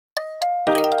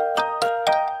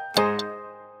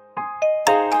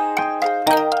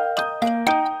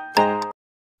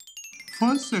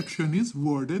section is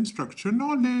word and structure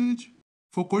knowledge.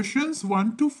 For questions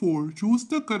 1 to 4, choose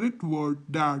the correct word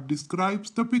that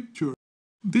describes the picture.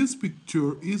 This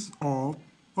picture is of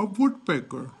a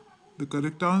woodpecker. The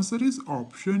correct answer is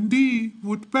option D,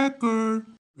 woodpecker.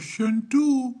 Question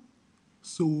 2.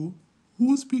 So,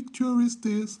 whose picture is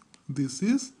this? This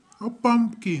is a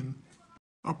pumpkin.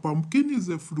 A pumpkin is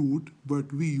a fruit,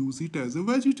 but we use it as a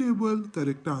vegetable.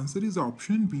 Correct answer is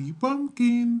option B,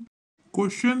 pumpkin.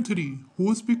 Question 3.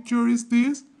 Whose picture is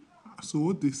this?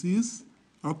 So, this is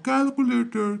a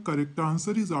calculator. Correct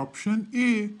answer is option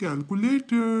A,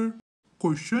 calculator.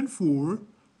 Question 4.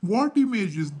 What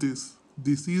image is this?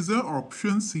 This is a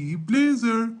option C,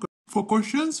 blazer. For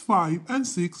questions 5 and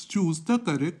 6, choose the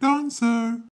correct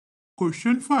answer.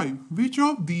 Question 5. Which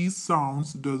of these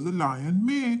sounds does a lion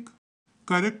make?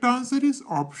 Correct answer is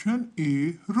option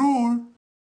A, roar.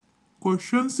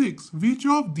 Question 6. Which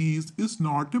of these is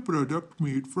not a product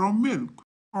made from milk?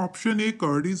 Option A,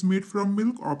 curd is made from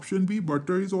milk. Option B,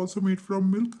 butter is also made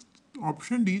from milk.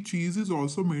 Option D, cheese is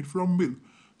also made from milk.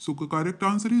 So the correct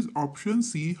answer is option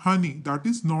C, honey. That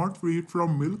is not made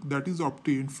from milk, that is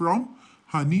obtained from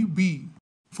honey bee.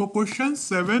 For questions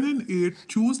 7 and 8,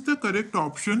 choose the correct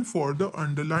option for the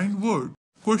underlined word.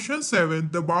 Question 7.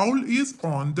 The bowl is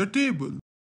on the table.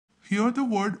 Here the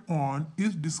word on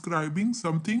is describing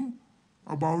something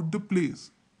about the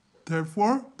place.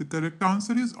 Therefore, the correct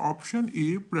answer is option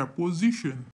A,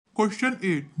 preposition. Question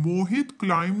 8. Mohit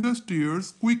climbed the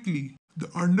stairs quickly. The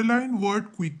underlined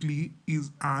word quickly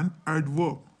is an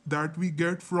adverb that we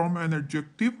get from an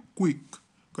adjective quick.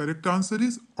 Correct answer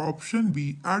is option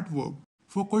B, adverb.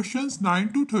 For questions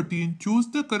 9 to 13, choose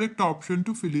the correct option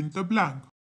to fill in the blank.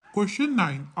 Question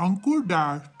 9. Ankur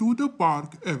dash to the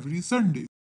park every Sunday.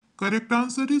 Correct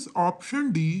answer is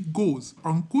option D, goes.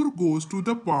 Ankur goes to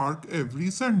the park every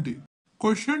Sunday.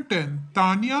 Question 10.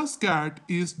 Tanya's cat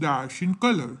is dash in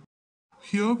color.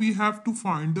 Here we have to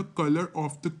find the color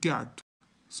of the cat.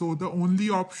 So the only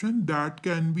option that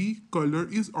can be color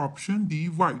is option D,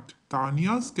 white.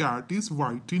 Tanya's cat is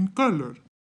white in color.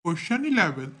 Question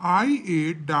 11. I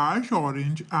ate dash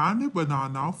orange and a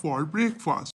banana for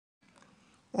breakfast.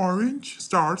 Orange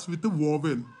starts with a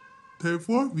vowel.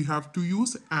 Therefore, we have to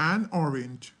use an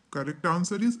orange. Correct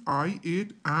answer is I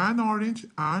ate an orange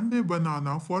and a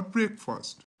banana for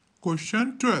breakfast.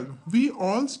 Question 12. We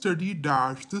all study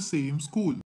dash the same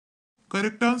school.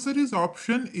 Correct answer is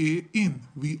option A, in.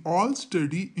 We all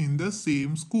study in the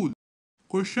same school.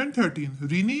 Question 13.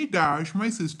 Rini dash my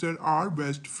sister are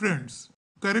best friends.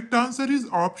 Correct answer is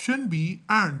option B,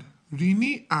 and.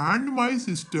 Rini and my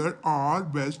sister are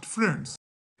best friends.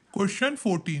 Question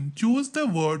 14. Choose the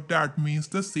word that means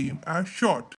the same as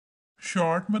short.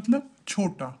 Short matlab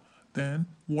chota. Then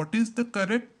what is the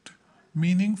correct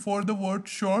meaning for the word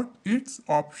short? It's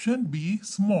option B,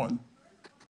 small.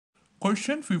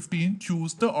 Question 15.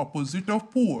 Choose the opposite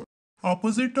of poor.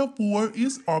 Opposite of poor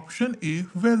is option A,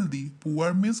 wealthy.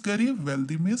 Poor means garib,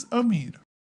 wealthy means amir.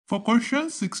 For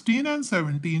questions 16 and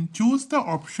 17, choose the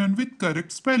option with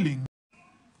correct spelling.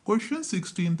 Question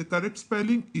 16, the correct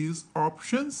spelling is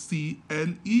option C,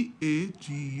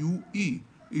 League.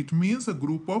 It means a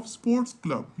group of sports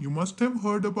club. You must have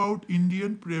heard about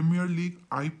Indian Premier League,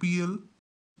 IPL.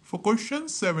 For question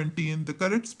 17, the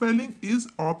correct spelling is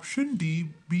option D,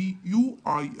 Building,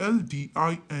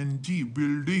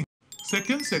 building.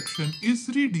 Second section is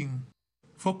reading.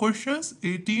 For questions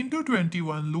 18 to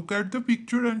 21, look at the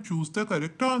picture and choose the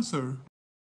correct answer.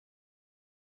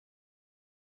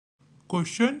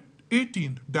 Question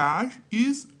 18. Dash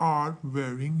is are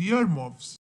wearing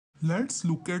earmuffs. Let's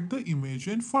look at the image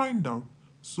and find out.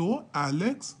 So,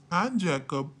 Alex and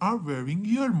Jacob are wearing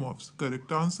earmuffs.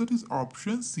 Correct answer is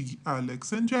option C,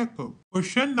 Alex and Jacob.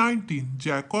 Question 19.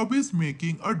 Jacob is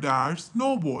making a dash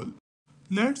snowball.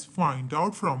 Let's find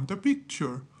out from the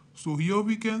picture. So, here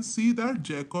we can see that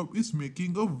Jacob is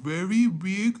making a very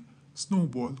big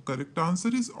snowball. Correct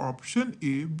answer is option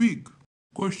A, big.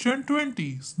 Question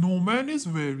 20. Snowman is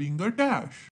wearing a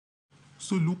dash.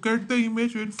 So look at the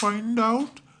image and find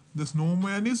out. The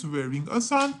snowman is wearing a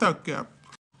Santa cap.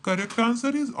 Correct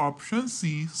answer is option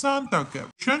C, Santa cap.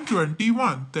 Question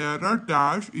 21. There are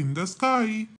dash in the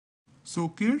sky. So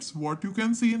kids, what you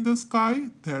can see in the sky?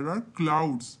 There are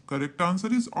clouds. Correct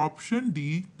answer is option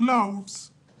D,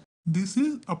 clouds. This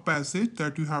is a passage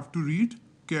that you have to read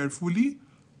carefully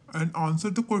and answer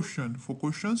the question. For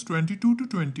questions 22 to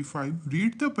 25,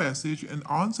 read the passage and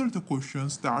answer the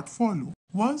questions that follow.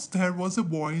 Once there was a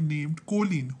boy named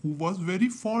Colin who was very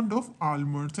fond of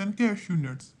almonds and cashew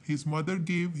nuts. His mother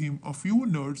gave him a few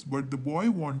nuts, but the boy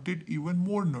wanted even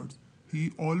more nuts.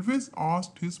 He always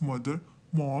asked his mother,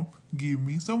 "Mom, give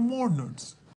me some more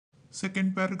nuts."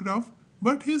 Second paragraph,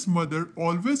 but his mother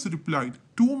always replied,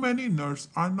 too many nuts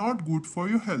are not good for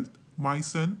your health. My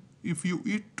son, if you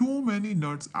eat too many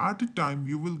nuts at a time,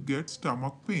 you will get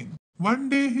stomach pain. One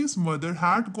day his mother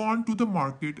had gone to the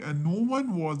market and no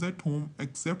one was at home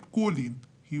except Colin.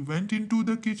 He went into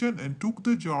the kitchen and took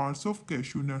the jars of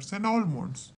cashew nuts and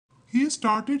almonds. He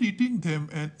started eating them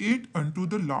and ate unto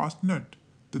the last nut.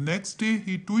 The next day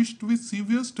he twitched with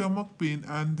severe stomach pain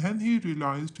and then he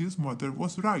realized his mother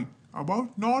was right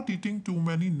about not eating too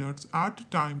many nuts at a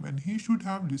time and he should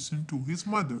have listened to his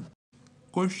mother.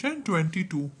 Question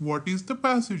 22. What is the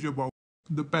passage about?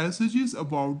 The passage is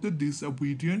about the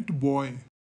disobedient boy.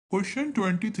 Question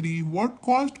 23. What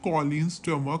caused Colin's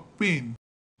stomach pain?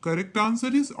 Correct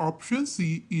answer is option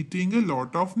C, eating a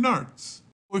lot of nuts.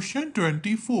 Question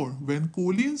 24. When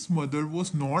Colin's mother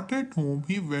was not at home,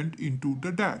 he went into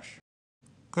the dash.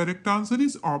 Correct answer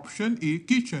is option A,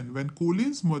 kitchen. When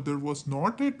Colin's mother was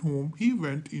not at home, he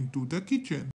went into the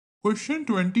kitchen. Question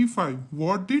 25.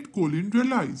 What did Colin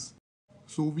realize?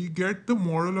 So we get the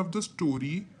moral of the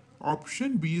story.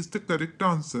 Option B is the correct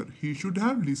answer. He should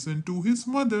have listened to his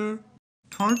mother.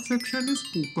 Third section is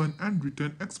spoken and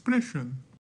written expression.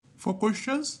 For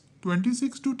questions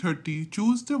 26 to 30,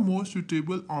 choose the most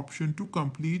suitable option to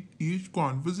complete each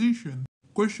conversation.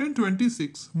 Question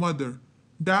 26. Mother.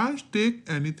 Dash take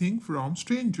anything from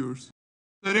strangers.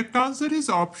 Correct answer is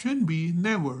option B,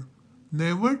 never.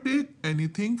 Never take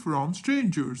anything from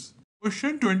strangers.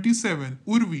 Question 27.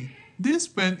 Urvi. This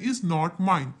pen is not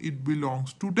mine. It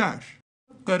belongs to Dash.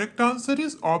 Correct answer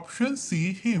is option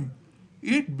C, him.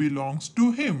 It belongs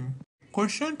to him.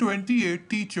 Question 28.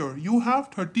 Teacher, you have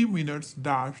 30 minutes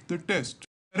dash the test.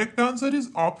 Correct answer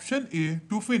is option A,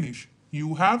 to finish.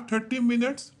 You have 30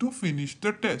 minutes to finish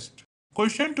the test.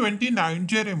 Question 29.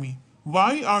 Jeremy,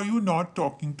 why are you not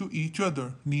talking to each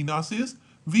other? Nina says,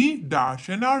 we dash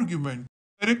an argument.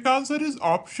 Correct answer is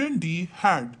option D,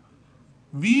 had.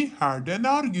 We had an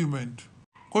argument.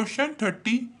 Question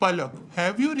 30. Palak,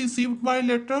 have you received my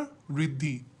letter?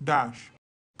 Riddhi, dash.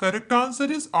 Correct answer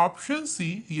is option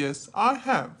C, yes, I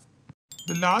have.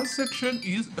 The last section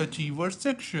is Achiever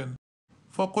section.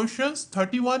 For questions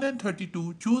 31 and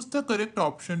 32, choose the correct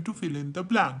option to fill in the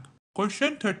blank.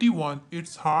 Question 31.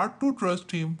 It's hard to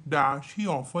trust him dash he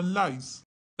often lies.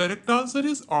 Correct answer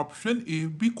is option A,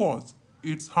 because.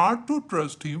 It's hard to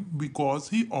trust him because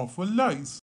he often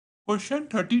lies. Question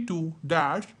 32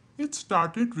 dash it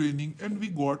started raining and we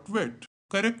got wet.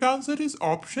 Correct answer is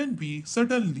option B,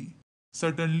 suddenly.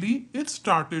 Suddenly it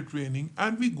started raining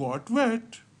and we got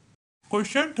wet.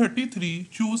 Question 33.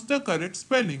 Choose the correct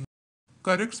spelling.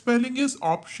 Correct spelling is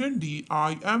option D,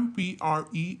 impression,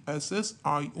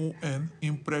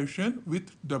 impression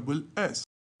with double S.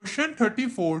 Question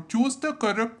 34. Choose the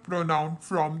correct pronoun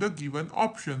from the given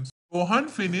options. Rohan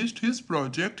finished his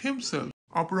project himself.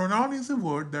 A pronoun is a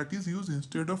word that is used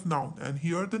instead of noun, and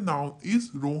here the noun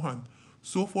is Rohan.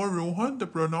 So for Rohan, the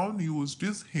pronoun used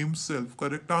is himself.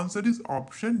 Correct answer is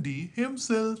option D,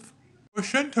 himself.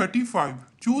 Question 35.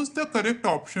 Choose the correct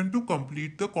option to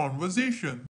complete the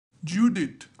conversation.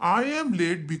 Judith, I am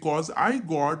late because I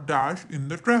got dash in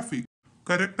the traffic.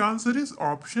 Correct answer is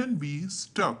option B,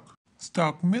 stuck.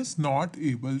 Stuck means not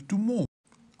able to move.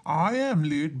 I am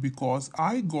late because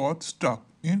I got stuck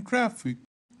in traffic.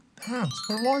 Thanks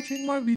for watching my video.